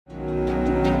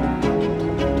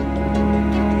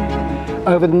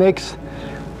Over the next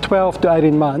 12 to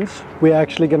 18 months, we're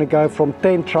actually going to go from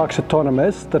 10 trucks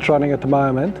autonomous that's running at the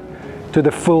moment to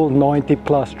the full 90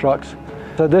 plus trucks.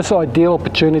 So this is an ideal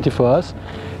opportunity for us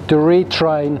to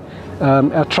retrain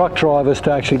our truck drivers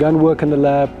to actually go and work in the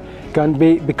lab, go and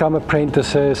become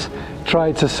apprentices,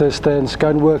 trades assistants, go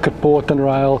and work at port and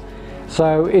rail.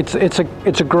 So it's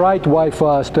a great way for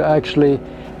us to actually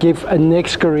give a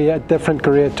next career, a different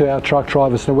career to our truck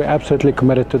drivers, and we're absolutely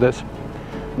committed to this.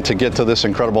 To get to this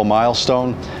incredible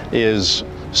milestone is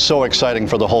so exciting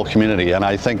for the whole community, and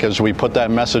I think as we put that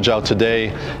message out today,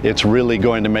 it's really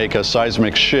going to make a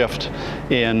seismic shift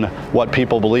in what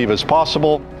people believe is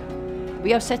possible.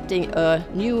 We are setting a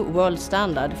new world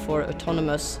standard for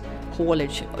autonomous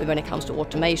haulage when it comes to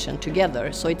automation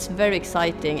together, so it's very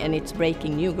exciting and it's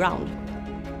breaking new ground.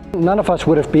 None of us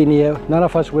would have been here, none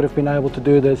of us would have been able to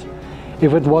do this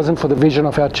if it wasn't for the vision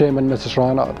of our chairman, Mrs.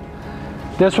 Reinhardt.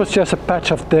 This was just a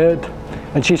patch of dirt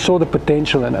and she saw the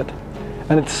potential in it.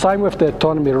 And it's the same with the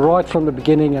autonomy right from the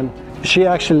beginning, and she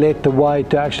actually led the way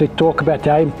to actually talk about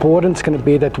how important it's going to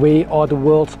be that we are the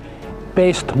world's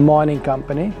best mining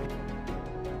company.